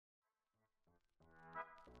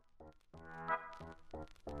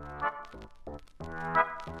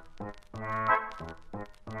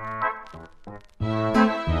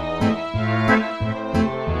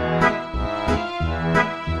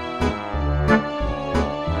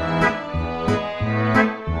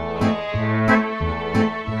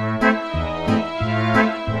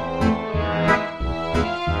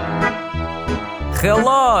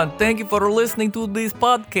Hello, and thank you for listening to this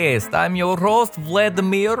podcast. I'm your host,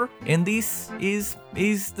 Vladimir, and this is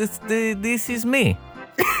me.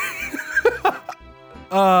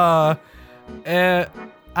 Hello.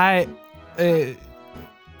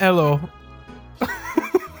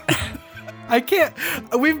 I can't.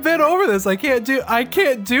 We've been over this. I can't do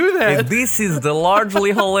that. And this is the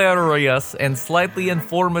largely hilarious and slightly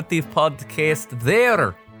informative podcast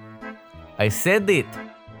there. I said it.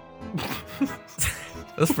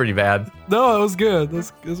 That's pretty bad. No, it was good.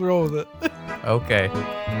 Let's roll with it. Okay.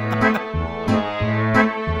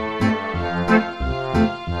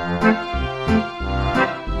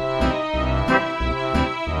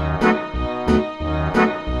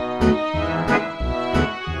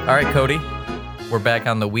 All right, Cody. We're back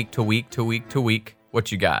on the week to week.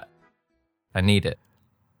 What you got? I need it.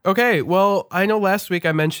 Okay, well, I know last week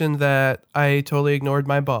I mentioned that I totally ignored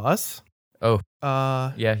my boss. Oh.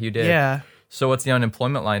 Yeah, you did. Yeah. So what's the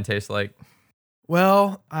unemployment line taste like?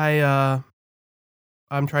 Well, I'm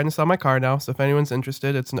trying to sell my car now, so if anyone's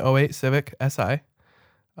interested, it's an 08 Civic Si.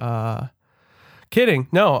 Kidding.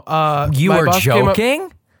 No. You were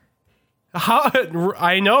joking? How?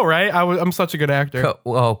 I know, right? I'm such a good actor.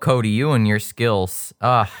 Cody, you and your skills.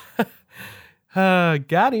 Got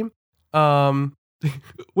him.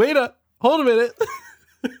 Wait up. Hold a minute.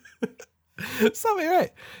 Something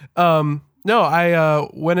right. No, I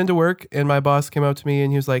went into work and my boss came up to me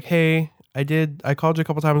and he was like, "Hey, I called you a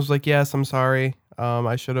couple times." I was like, "Yes, I'm sorry.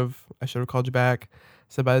 I should have called you back."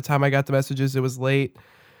 So by the time I got the messages, it was late.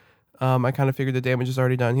 I kind of figured the damage is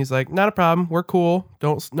already done. He's like, "Not a problem. We're cool.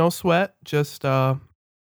 No sweat. Just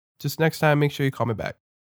next time, make sure you call me back."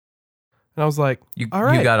 And I was like, "All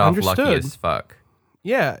right, you got off understood." lucky as fuck.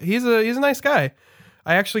 Yeah, he's a nice guy.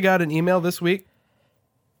 I actually got an email this week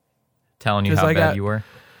telling you how bad you were.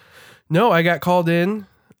 No, I got called in.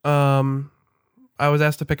 I was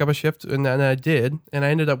asked to pick up a shift, and I did. And I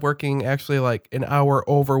ended up working actually like an hour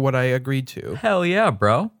over what I agreed to. Hell yeah,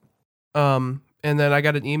 bro. And then I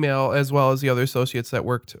got an email, as well as the other associates that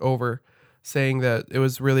worked over, saying that it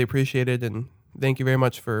was really appreciated and thank you very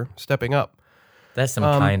much for stepping up. That's some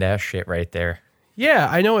kind-ass shit right there. Yeah,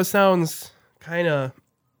 I know it sounds kind of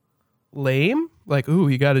lame. Like, ooh,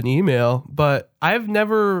 you got an email. But I've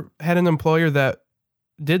never had an employer that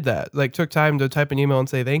did that, like took time to type an email and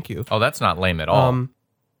say thank you. Oh, that's not lame at all.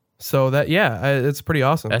 So that, it's pretty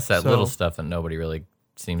awesome. That's that little stuff that nobody really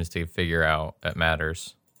seems to figure out that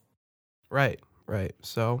matters. Right.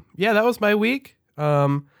 So yeah, that was my week.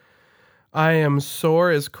 I am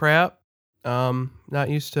sore as crap. Not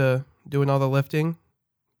used to doing all the lifting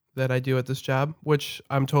that I do at this job, which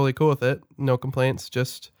I'm totally cool with it. No complaints.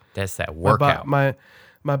 Just that's that workout. My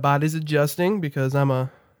body's adjusting because I'm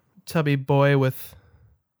a tubby boy with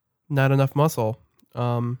not enough muscle.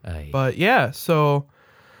 But yeah, so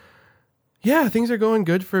yeah, things are going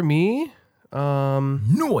good for me.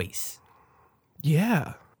 Noise.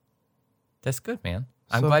 Yeah. That's good, man.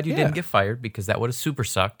 I'm glad you didn't get fired because that would have super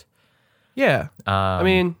sucked. Yeah. I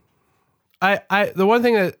mean, I the one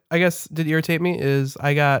thing that I guess did irritate me is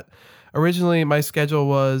originally my schedule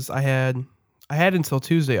was I had until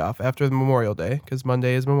Tuesday off after the Memorial Day because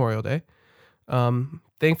Monday is Memorial Day.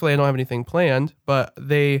 Thankfully, I don't have anything planned, but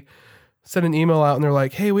they sent an email out and they're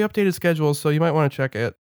like, "Hey, we updated schedules, so you might want to check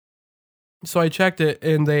it." So I checked it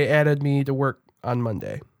and they added me to work on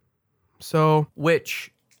Monday. So,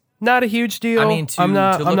 which not a huge deal. I mean, I'm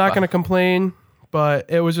not going to complain, but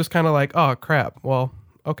it was just kind of like, "Oh, crap. Well,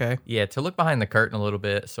 okay." Yeah, to look behind the curtain a little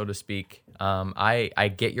bit, so to speak.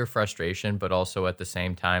 I get your frustration, but also at the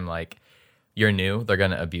same time, like, you're new, they're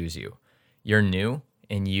going to abuse you. You're new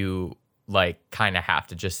and you like kind of have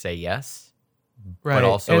to just say yes. Right. But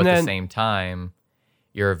also at the same time,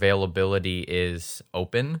 your availability is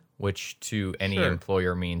open, which to any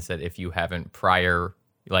employer means that if you haven't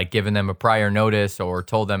given them a prior notice or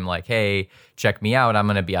told them like, "Hey, check me out, I'm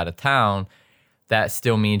going to be out of town," that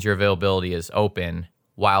still means your availability is open,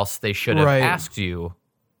 whilst they should have asked you.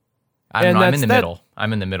 I'm in the middle.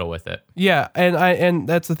 I'm in the middle with it. Yeah, and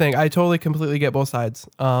that's the thing. I totally completely get both sides.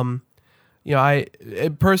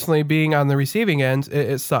 Personally being on the receiving end,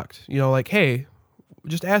 it sucked. Like, "Hey,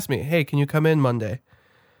 just ask me, hey, can you come in Monday?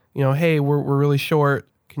 Hey, we're really short.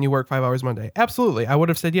 Can you work 5 hours Monday?" Absolutely. I would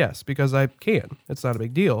have said yes because I can. It's not a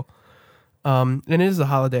big deal. And it is a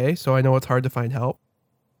holiday, so I know it's hard to find help.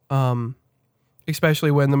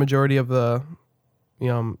 Especially when the majority of the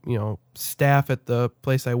staff at the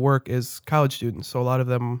place I work is college students. So a lot of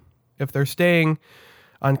them, if they're staying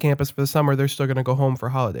on campus for the summer, they're still going to go home for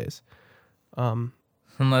holidays.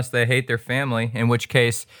 Unless they hate their family, in which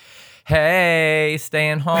case, hey,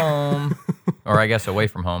 staying home. Or I guess away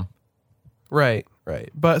from home. Right.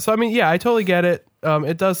 But so, I mean, yeah, I totally get it.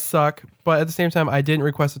 It does suck, but at the same time, I didn't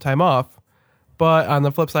request a time off. But on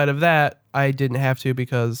the flip side of that, I didn't have to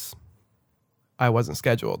because I wasn't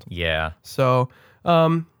scheduled. Yeah. So,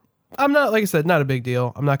 I'm not, like I said, not a big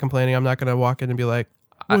deal. I'm not complaining. I'm not going to walk in and be like,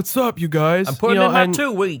 what's up, you guys? I'm putting in my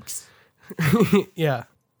 2 weeks. Yeah.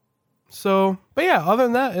 So, but yeah, other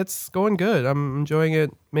than that, it's going good. I'm enjoying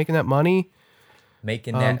it, making that money.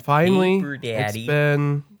 Making that finally, paper, daddy.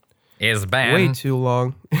 It's been way too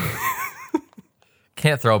long.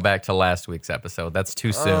 Can't throw back to last week's episode. That's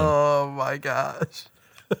too soon. Oh my gosh.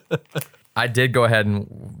 I did go ahead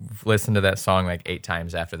and listen to that song like 8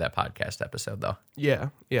 times after that podcast episode, though. Yeah,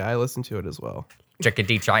 I listened to it as well.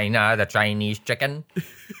 Chickadee China, the Chinese chicken.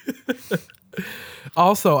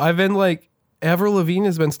 Also, I've been like, Avril Lavigne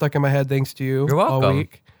has been stuck in my head thanks to you. You're welcome. All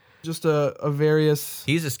week. Just a various...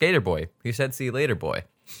 He's a skater boy. He said see you later, boy.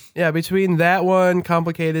 Yeah, between that one,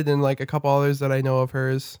 Complicated, and like a couple others that I know of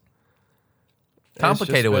hers.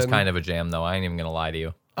 Complicated was kind of a jam, though. I ain't even going to lie to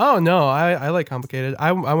you. Oh, no. I like Complicated.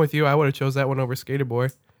 I'm with you. I would have chose that one over Skater Boy.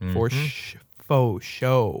 For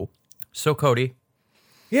show. So, Cody.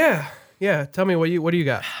 Yeah. Tell me, what do you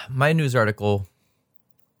got? My news article.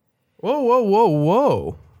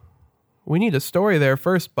 Whoa. We need a story there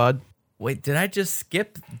first, bud. Wait, did I just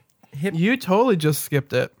skip? You totally just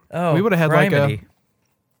skipped it. Oh, we would have had criminy. like a...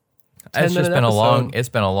 It's just been it's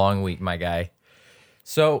been a long week, my guy.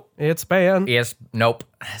 So it's banned. Yes, nope.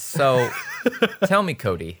 So tell me,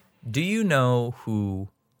 Cody, do you know who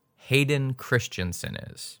Hayden Christensen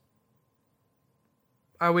is?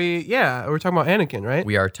 Are we? Yeah, we're talking about Anakin, right?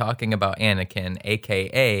 We are talking about Anakin,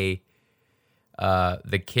 aka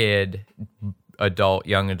the kid,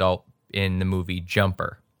 young adult in the movie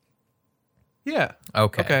Jumper. Yeah.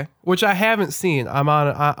 Okay. Which I haven't seen.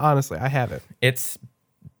 Honestly, I haven't. It's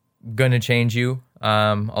gonna change you.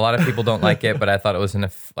 A lot of people don't like it, but I thought it was an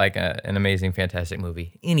amazing, fantastic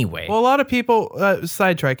movie. Anyway. Well, a lot of people,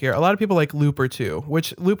 sidetrack here, a lot of people like Looper too,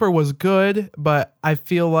 which Looper was good, but I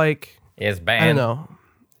feel like... It's bad. I don't know.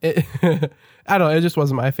 I don't know. It just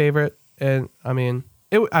wasn't my favorite. And I mean,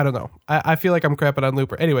 I don't know. I feel like I'm crapping on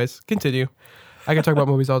Looper. Anyways, continue. I can talk about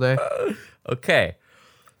movies all day. Okay.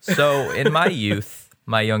 So in my youth,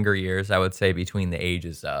 my younger years, I would say between the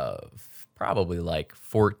ages of probably like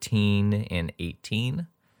 14 and 18.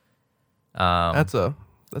 That's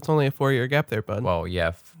only a 4-year gap there, bud. Well,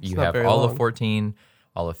 yeah, you have all of 14,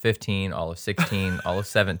 all of 15, all of 16, all of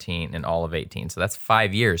 17, and all of 18. So that's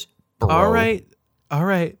 5 years, bro. All right.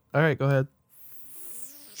 Go ahead.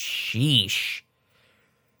 Sheesh.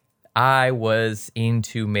 I was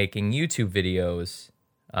into making YouTube videos,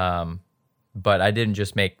 but I didn't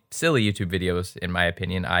just make silly YouTube videos, in my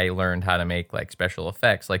opinion. I learned how to make like special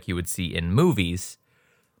effects like you would see in movies,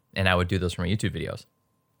 and I would do those for my YouTube videos.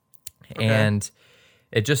 Okay. And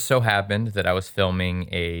it just so happened that I was filming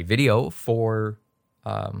a video or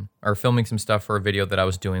filming some stuff for a video that I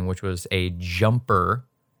was doing, which was a Jumper-esque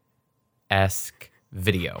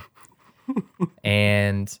video.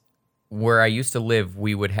 And where I used to live,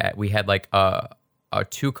 we had like a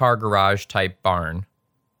 2-car garage type barn,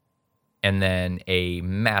 and then a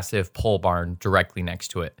massive pole barn directly next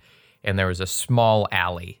to it. And there was a small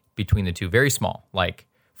alley between the two, very small, like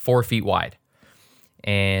 4 feet wide.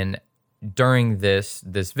 And during this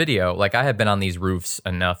video, like I had been on these roofs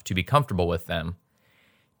enough to be comfortable with them.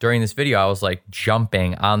 During this video, I was like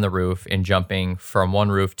jumping on the roof and jumping from one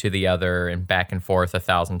roof to the other and back and forth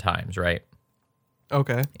 1,000 times, right?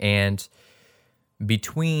 Okay. And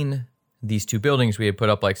between these two buildings, we had put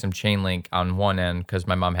up like some chain link on one end because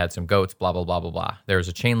my mom had some goats, blah, blah, blah, blah, blah. There was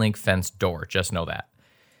a chain link fence door, just know that.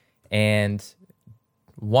 And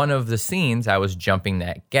one of the scenes, I was jumping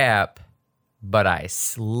that gap, but I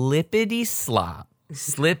slappity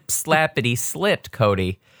slipped,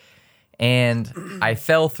 Cody. And I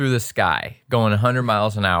fell through the sky going 100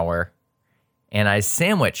 miles an hour. And I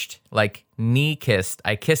sandwiched, like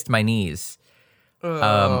I kissed my knees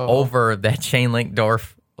over that chain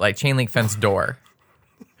link fence door.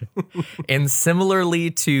 And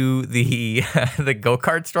similarly to the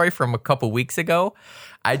go-kart story from a couple weeks ago,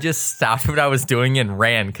 I just stopped what I was doing and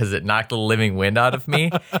ran because it knocked the living wind out of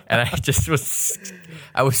me. And I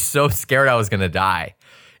was so scared I was going to die.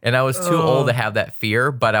 And I was too old to have that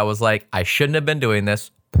fear, but I was like, I shouldn't have been doing this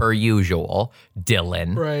per usual,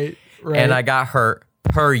 Dylan. Right. And I got hurt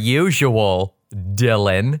per usual,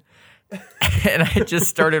 Dylan. And I just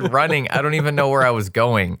started running. I don't even know where I was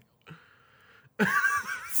going.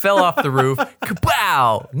 Fell off the roof.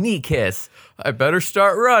 Kapow! Knee kiss. I better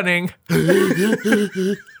start running.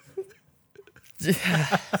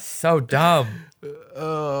 So dumb.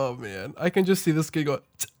 Oh man, I can just see this kid going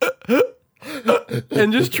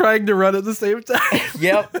and just trying to run at the same time.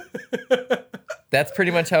 Yep. That's pretty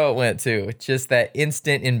much how it went too. Just that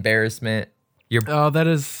instant embarrassment.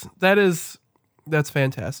 That's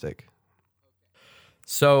fantastic.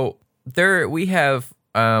 So we have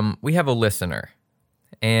a listener,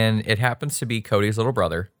 and it happens to be Cody's little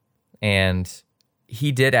brother, and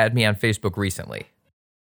he did add me on Facebook recently.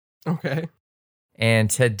 Okay. And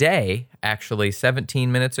today, actually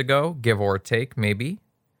 17 minutes ago, give or take, maybe.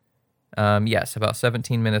 Yes, about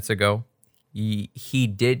 17 minutes ago, he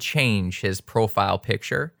did change his profile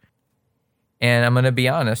picture. And I'm going to be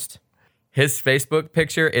honest, his Facebook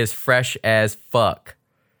picture is fresh as fuck.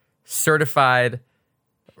 Certified,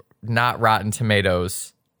 not Rotten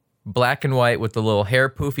Tomatoes. Black and white with the little hair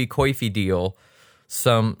poofy coify deal.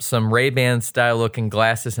 Some Ray-Ban style looking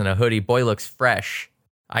glasses and a hoodie. Boy looks fresh.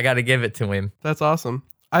 I got to give it to him. That's awesome.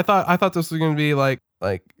 I thought this was going to be like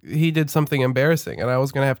he did something embarrassing and I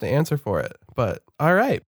was going to have to answer for it. But all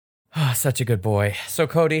right. Such a good boy. So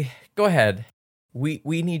Cody, go ahead. We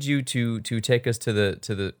need you to take us to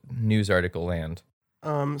the news article land.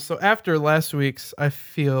 So after last week's, I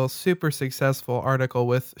feel super successful article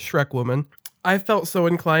with Shrek Woman, I felt so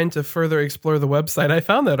inclined to further explore the website I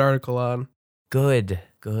found that article on. Good.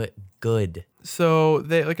 So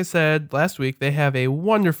they, like I said last week, they have a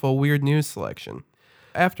wonderful weird news selection.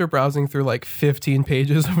 After browsing through like 15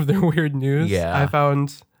 pages of their weird news, I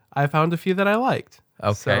found a few that I liked.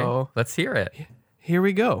 Okay, so let's hear it. Here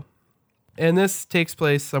we go. And this takes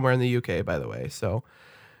place somewhere in the UK, by the way. So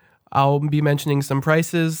I'll be mentioning some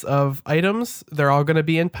prices of items. They're all going to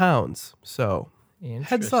be in pounds. So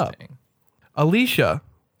heads up. Alicia,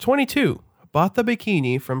 22, bought the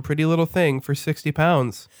bikini from Pretty Little Thing for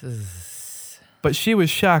 £60. But she was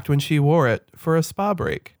shocked when she wore it for a spa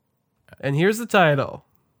break. And here's the title.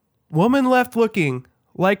 Woman left looking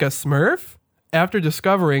like a Smurf after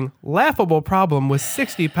discovering laughable problem with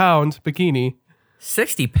 60-pound bikini.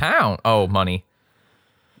 60 pound? Oh, money.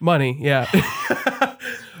 Money, yeah.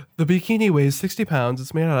 The bikini weighs 60 pounds.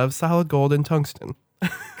 It's made out of solid gold and tungsten.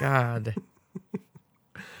 God.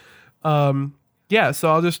 Yeah,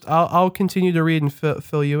 so I'll continue to read and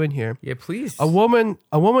fill you in here. Yeah, please. A woman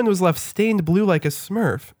was left stained blue like a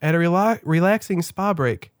Smurf at a relaxing spa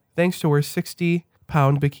break thanks to her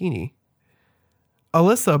 60-pound bikini.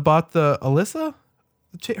 Alyssa?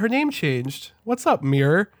 Her name changed. What's up,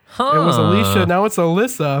 Mirror? It was Alicia, now it's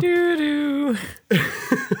Alyssa. Doo-doo.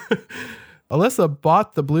 Alyssa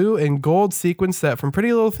bought the blue and gold sequin set from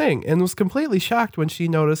Pretty Little Thing and was completely shocked when she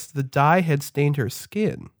noticed the dye had stained her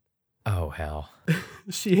skin. Oh, hell.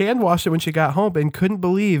 She hand washed it when she got home and couldn't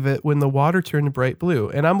believe it when the water turned bright blue.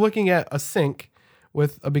 And I'm looking at a sink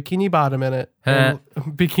with a bikini bottom in it.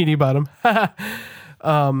 Bikini bottom.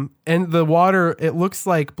 And the water, it looks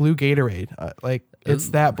like blue Gatorade. It's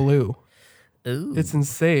that blue. Ooh. It's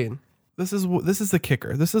insane. This is the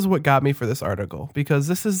kicker. This is what got me for this article because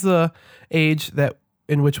this is the age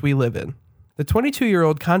in which we live in. The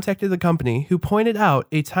 22-year-old contacted the company who pointed out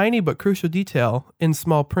a tiny but crucial detail in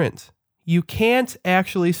small print. You can't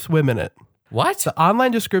actually swim in it. What? The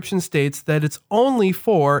online description states that it's only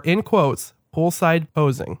for, in quotes, poolside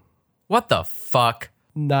posing. What the fuck?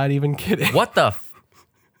 Not even kidding. What the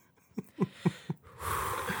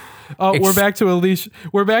we're back to Alicia.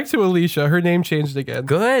 We're back to Alicia. Her name changed again.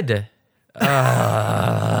 Good.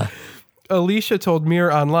 Alicia told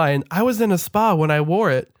Mirror Online, I was in a spa when I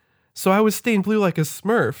wore it, so I was stained blue like a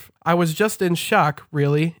Smurf. I was just in shock,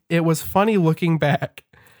 really. It was funny looking back.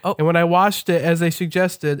 Oh. And when I washed it as they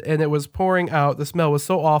suggested and it was pouring out, the smell was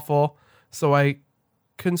so awful, so I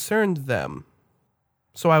concerned them.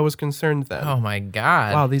 Oh my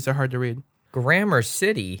God. Wow, these are hard to read. Grammar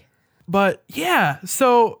City. But yeah,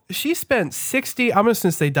 so she spent I'm just going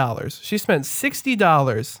to say dollars. She spent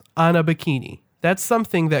 $60 on a bikini. That's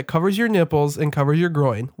something that covers your nipples and covers your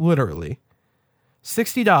groin, literally.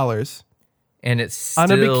 $60. And it's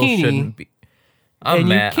on a bikini. Shouldn't be. I'm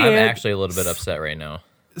mad. I'm actually a little bit upset right now.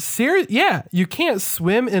 Yeah, you can't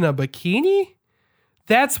swim in a bikini?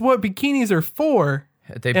 That's what bikinis are for.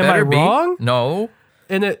 They Am I better be. wrong? No.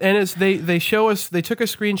 And they show us, they took a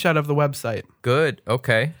screenshot of the website. Good.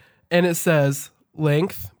 Okay. And it says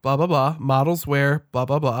length, blah, blah, blah, models wear, blah,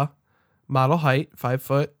 blah, blah, model height, 5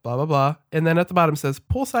 foot, blah, blah, blah. And then at the bottom says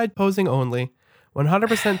poolside posing only,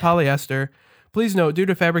 100% polyester, Please note, due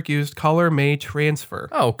to fabric used, color may transfer.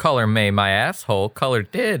 Oh, color may my asshole. Color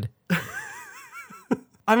did.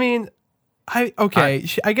 I mean, I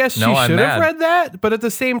guess she No, I'm should have mad. read that, but at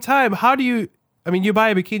the same time, how do you? I mean, you buy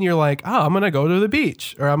a bikini, you're like, oh, I'm gonna go to the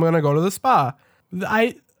beach or I'm gonna go to the spa.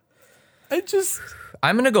 I just,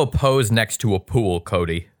 I'm going to go pose next to a pool,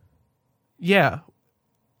 Cody. yeah,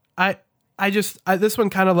 this one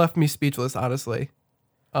kind of left me speechless, honestly.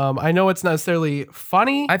 I know it's not necessarily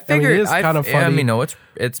funny. I figured it is kind of funny. I mean, no,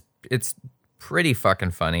 it's pretty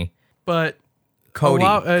fucking funny. But Cody,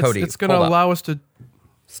 it's going to hold up. allow us to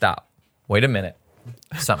Stop. Wait a minute.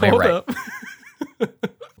 Something ain't hold right.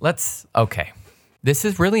 up. Okay. This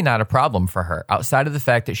is really not a problem for her. Outside of the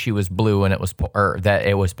fact that she was blue and that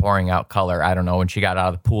it was pouring out color. I don't know. When she got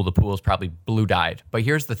out of the pool was probably blue dyed. But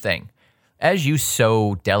here's the thing. As you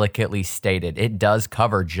so delicately stated, it does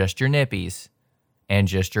cover just your nippies and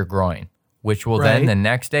just your groin, which will then Right. the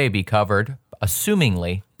next day be covered,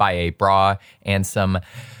 assumingly, by a bra and some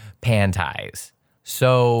panties.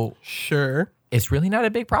 So Sure. it's really not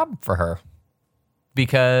a big problem for her.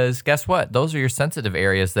 Because guess what? Those are your sensitive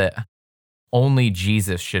areas that only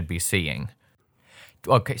Jesus should be seeing.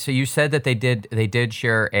 Okay, so you said that they did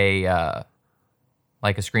share a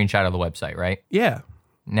like a screenshot of the website, right? Yeah.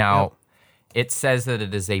 Now, it says that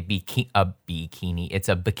it is a bikini. It's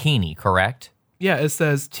a bikini, correct? Yeah, it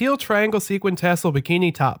says teal triangle sequin tassel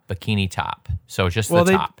bikini top. Bikini top. So just Well,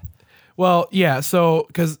 the they- top. Well, yeah, so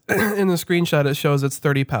because in the screenshot it shows it's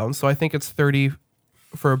 30 pounds. So I think it's 30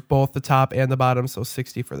 for both the top and the bottom, so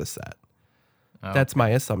 60 for the set. That's my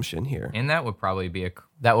assumption here. And that would probably be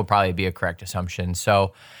a correct assumption.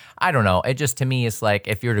 So I don't know. It just, to me, is like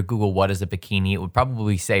if you were to Google what is a bikini, it would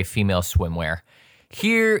probably say female swimwear.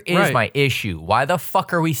 Here is Right. my issue. Why the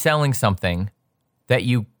fuck are we selling something that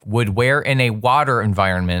you would wear in a water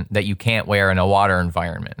environment that you can't wear in a water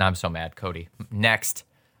environment? And I'm so mad, Cody. Next.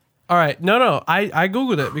 All right. No. I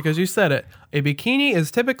Googled it because you said it. A bikini is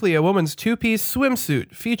typically a woman's two-piece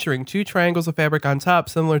swimsuit featuring two triangles of fabric on top,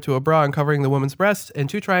 similar to a bra and covering the woman's breast, and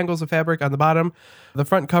two triangles of fabric on the bottom, the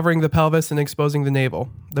front covering the pelvis and exposing the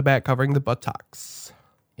navel, the back covering the buttocks.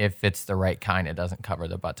 If it's the right kind, it doesn't cover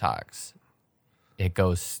the buttocks. It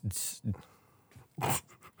goes. Just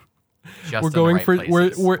We're in going the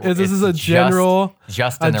right for places. this is a It's general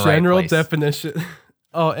just in the right general place. definition.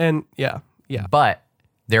 Oh, and yeah. But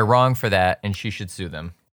they're wrong for that, and she should sue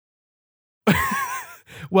them.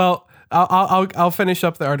 Well, I'll finish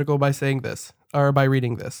up the article by saying this, or by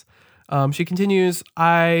reading this. She continues,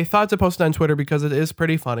 I thought to post it on Twitter because it is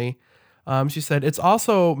pretty funny. She said, it's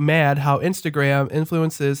also mad how Instagram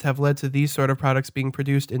influences have led to these sort of products being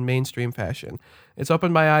produced in mainstream fashion. It's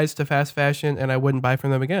opened my eyes to fast fashion, and I wouldn't buy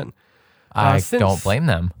from them again. I don't blame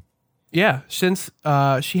them. Yeah, since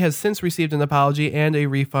she has since received an apology and a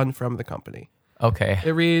refund from the company. Okay.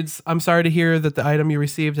 It reads, I'm sorry to hear that the item you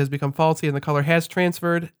received has become faulty and the color has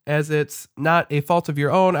transferred. As it's not a fault of your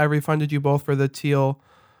own, I refunded you both for the teal,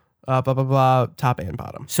 blah, blah, blah, top and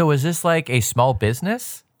bottom. So is this like a small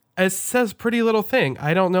business? It says pretty little thing.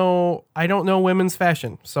 I don't know women's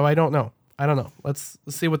fashion, so I don't know. Let's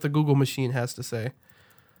see what the Google machine has to say.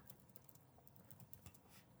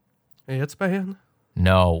 Hey, it's banned.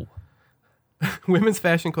 No. Women's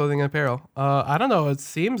fashion clothing and apparel. I don't know. It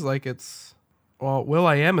seems like it's... Well,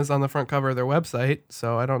 Will.i.am is on the front cover of their website,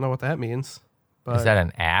 so I don't know what that means. But Is that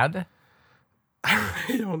an ad?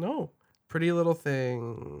 I don't know. Pretty little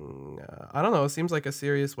thing. I don't know. It seems like a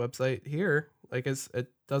serious website here. Like it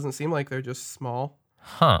doesn't seem like they're just small.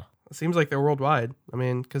 Huh. It seems like they're worldwide. I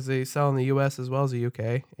mean, because they sell in the U.S. as well as the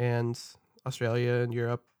UK and Australia and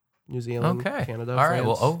Europe, New Zealand, Okay. Canada, All right.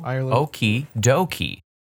 France, Well, Ireland. okie dokie.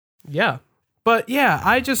 Yeah. But yeah,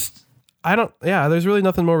 there's really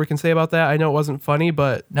nothing more we can say about that. I know it wasn't funny,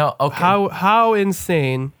 but No. Okay. how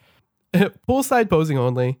insane. Poolside posing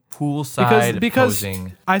only. Poolside because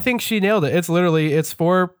posing. I think she nailed it. It's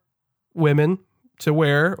for women to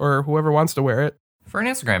wear or whoever wants to wear it. For an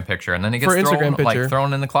Instagram picture, and then it gets For Instagram picture.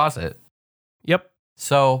 thrown in the closet. Yep.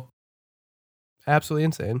 So Absolutely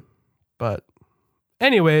insane. But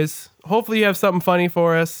anyways, hopefully you have something funny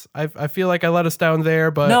for us. I feel like I let us down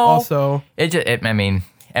there, but No. also I mean,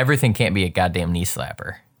 everything can't be a goddamn knee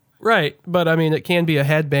slapper. right. But I mean, it can be a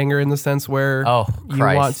headbanger in the sense where Oh, you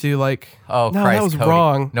Christ. want to like. Oh, no, Christ, that was Cody.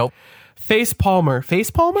 wrong. Nope. Face palmer.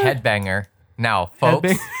 Headbanger. Now,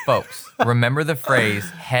 folks, Headbang- remember the phrase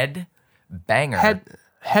head banger.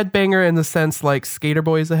 Headbanger in the sense like Skater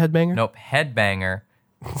Boy is a headbanger. Nope, headbanger.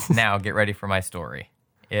 Now, get ready for my story.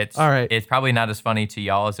 All right. It's probably not as funny to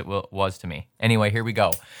y'all as it was to me. Anyway, here we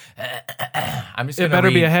go. I'm just It going to better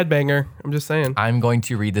read. be a headbanger. I'm just saying. I'm going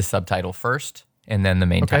to read the subtitle first and then the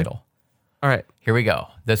main Okay. title. All right. Here we go.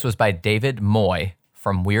 This was by David Moy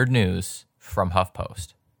from Weird News from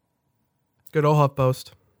HuffPost. Good old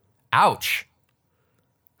HuffPost. Ouch.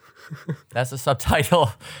 That's the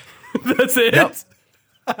subtitle. That's it? Yep.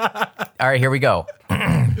 All right, here we go.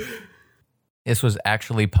 This was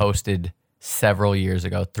actually posted several years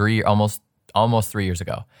ago, almost 3 years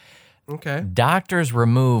ago. Okay. Doctors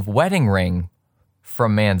remove wedding ring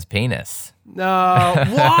from man's penis. No.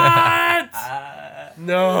 What?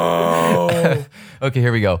 No. Okay,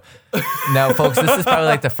 here we go. Now, folks, this is probably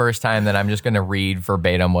like the first time that I'm just going to read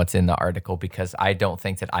verbatim what's in the article because I don't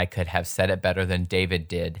think that I could have said it better than David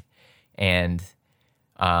did. And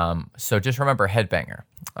so just remember Headbanger.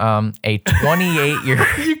 A 28-year...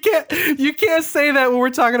 You can't say that when we're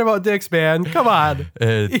talking about dicks, man. Come on.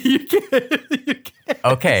 You can't.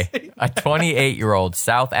 Okay. A 28-year-old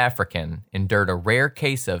South African endured a rare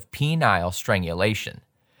case of penile strangulation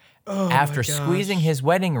after squeezing his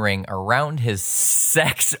wedding ring around his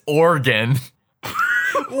sex organ.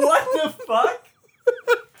 What the fuck?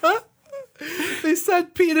 They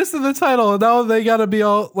said penis in the title, and now they gotta be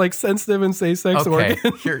all like sensitive and say sex organ.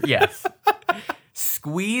 Sure, yes.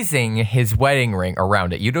 Squeezing his wedding ring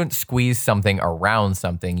around it. You don't squeeze something around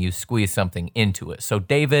something, you squeeze something into it. So,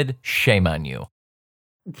 David, shame on you.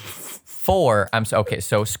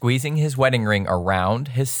 So squeezing his wedding ring around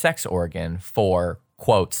his sex organ for,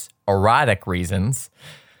 quotes, erotic reasons,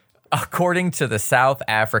 according to the South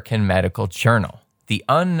African Medical Journal. The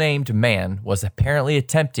unnamed man was apparently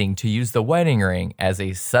attempting to use the wedding ring as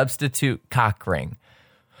a substitute cock ring,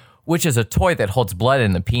 which is a toy that holds blood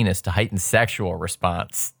in the penis to heighten sexual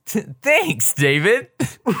response. Thanks, David.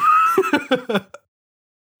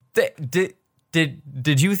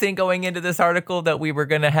 Did you think going into this article that we were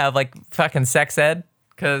going to have like fucking sex ed?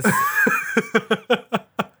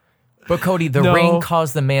 But Cody, the ring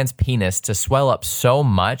caused the man's penis to swell up so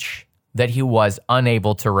much that he was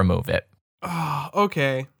unable to remove it. Oh,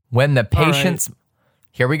 okay. When the patient's,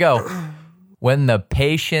 here we go. When the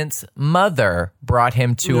patient's mother brought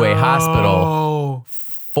him to a hospital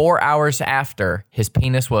 4 hours after, his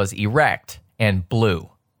penis was erect and blue.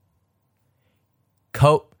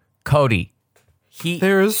 Cody,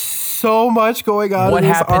 there's so much going on what in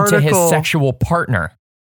this happened article. to his sexual partner?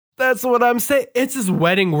 That's what I'm saying. It's his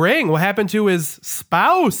wedding ring. What happened to his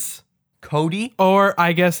spouse? Cody? Or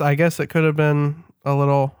I guess it could have been a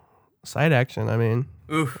little side action. I mean,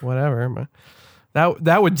 whatever. But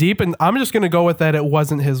that would deepen. I'm just going to go with that. It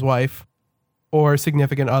wasn't his wife or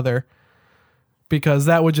significant other, because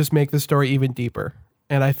that would just make the story even deeper.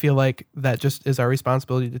 And I feel like that just is our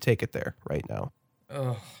responsibility to take it there right now.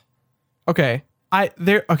 Ugh. Okay.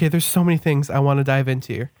 There's so many things I want to dive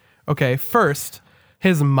into here. Okay. First,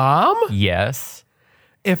 his mom? Yes.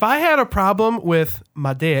 If I had a problem with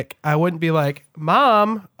my dick, I wouldn't be like,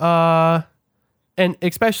 Mom, and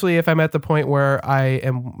especially if I'm at the point where I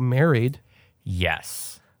am married.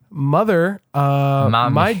 Yes. Mother,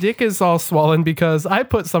 Mom. my dick is all swollen because I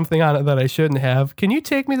put something on it that I shouldn't have. Can you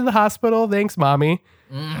take me to the hospital? Thanks, Mommy.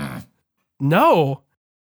 No.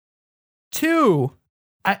 2.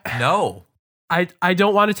 No. I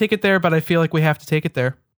don't want to take it there, but I feel like we have to take it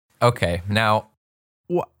there. Okay, now.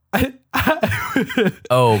 What?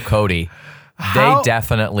 Oh, Cody. They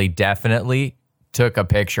definitely took a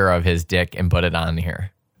picture of his dick and put it on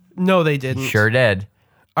here. No, they didn't. Sure did.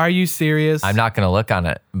 Are you serious? I'm not going to look on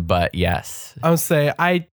it, but yes. I'll say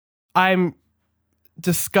I'm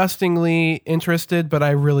disgustingly interested, but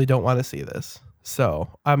I really don't want to see this. So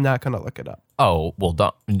I'm not going to look it up. Oh, well,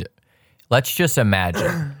 don't. Let's just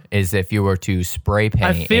imagine as if you were to spray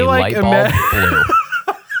paint a light bulb blue.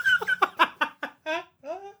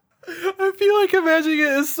 I feel like imagining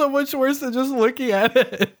it is so much worse than just looking at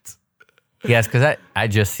it. Yes, because I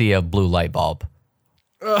just see a blue light bulb.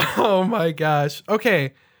 Oh my gosh.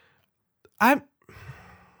 Okay. I'm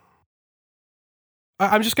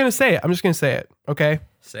just going to say it. Okay.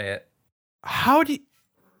 Say it. How?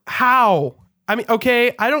 I mean,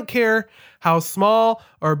 okay, I don't care how small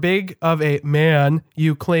or big of a man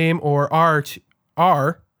you claim or claim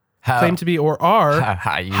to be or are.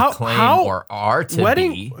 How you claim or are to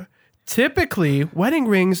be. Typically, wedding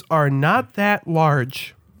rings are not that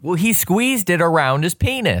large. Well, he squeezed it around his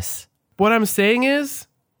penis. What I'm saying is,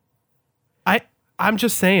 I'm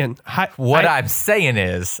just saying. I'm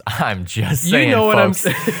just saying. You know what I'm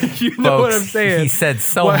folks. saying. You know what I'm saying. He said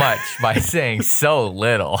so much by saying so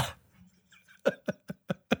little.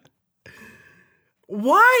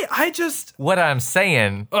 Why? What I'm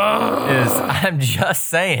saying is I'm just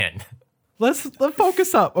saying. Let's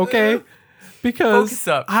focus up, okay? Because focus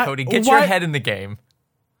up, Cody. Get your head in the game.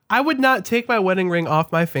 I would not take my wedding ring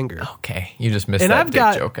off my finger. Okay, you just missed And that I've dick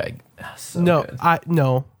got- joke. So No, good.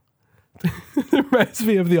 no. It reminds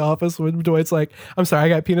me of The Office when Dwight's like, I'm sorry, I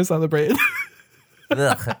got penis on the brain.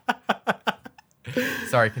 Ugh.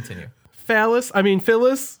 Sorry, continue. Phyllis.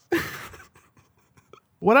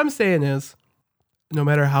 What I'm saying is, no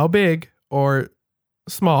matter how big or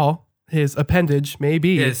small his appendage may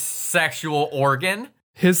be, His sexual organ?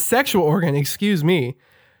 his sexual organ, excuse me.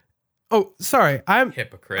 Oh, sorry.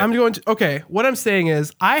 Hypocrite. I'm going to, okay. What I'm saying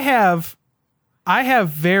is I have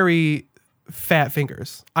very fat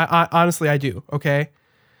fingers. I honestly, I do. Okay.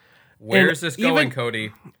 Where's and this going, even-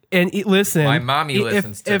 Cody? And listen, My mommy if-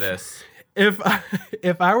 listens to if- this.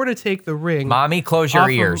 If I were to take the ring Mommy, close your off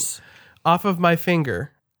of- ears. off of my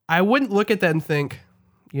finger, I wouldn't look at that and think,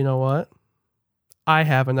 you know what? I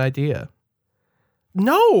have an idea.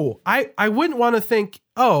 No, I wouldn't want to think,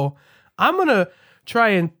 oh, I'm going to try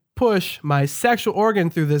and push my sexual organ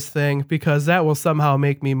through this thing because that will somehow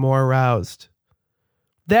make me more aroused.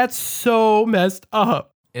 That's so messed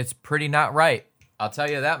up. It's pretty not right. I'll tell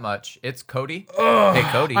you that much. It's Cody. Hey,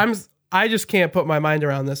 Cody. I just can't put my mind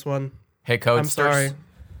around this one. Hey, Codesters. I'm sorry.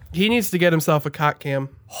 He needs to get himself a cock cam.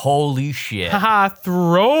 Holy shit. Haha,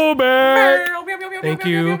 throwback. Thank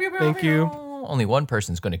you. Thank you. Only one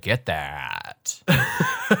person's going to get that.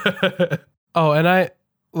 Oh, and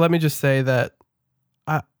let me just say that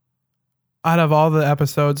out of all the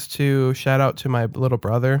episodes to shout out to my little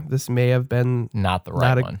brother, this may have been Not the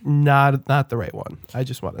right one. not the right one. I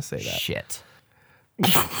just want to say that. Shit.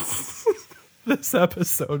 This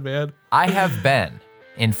episode, man. I have been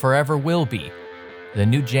and forever will be the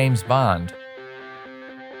new James Bond.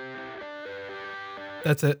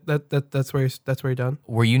 That's it. That's where you're done.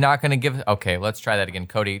 Were you not going to give? Okay, let's try that again.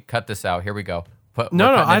 Cody, cut this out. Here we go.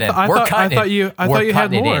 No, I thought you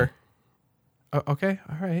had more. Okay,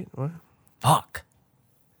 all right. Well, Fuck.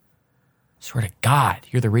 Swear to God,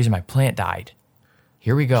 you're the reason my plant died.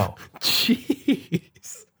 Here we go.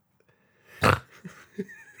 jeez.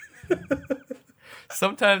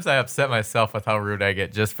 Sometimes I upset myself with how rude I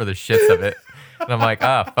get just for the shits of it. And I'm like,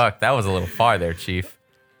 fuck, that was a little far there, Chief.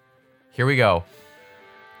 Here we go.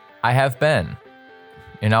 I have been,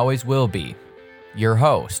 and always will be, your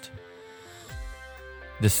host,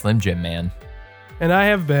 the Slim Jim Man. And I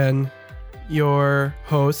have been your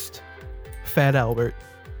host, Fat Albert.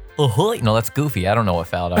 No, that's goofy. I don't know what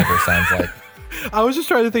Fat Albert sounds like. I was just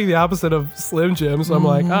trying to think the opposite of Slim Jim, so I'm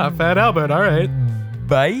like, Fat Albert, all right.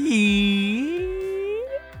 Bye.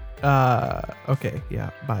 Okay,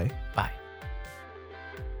 yeah, bye. Bye.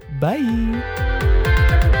 Bye.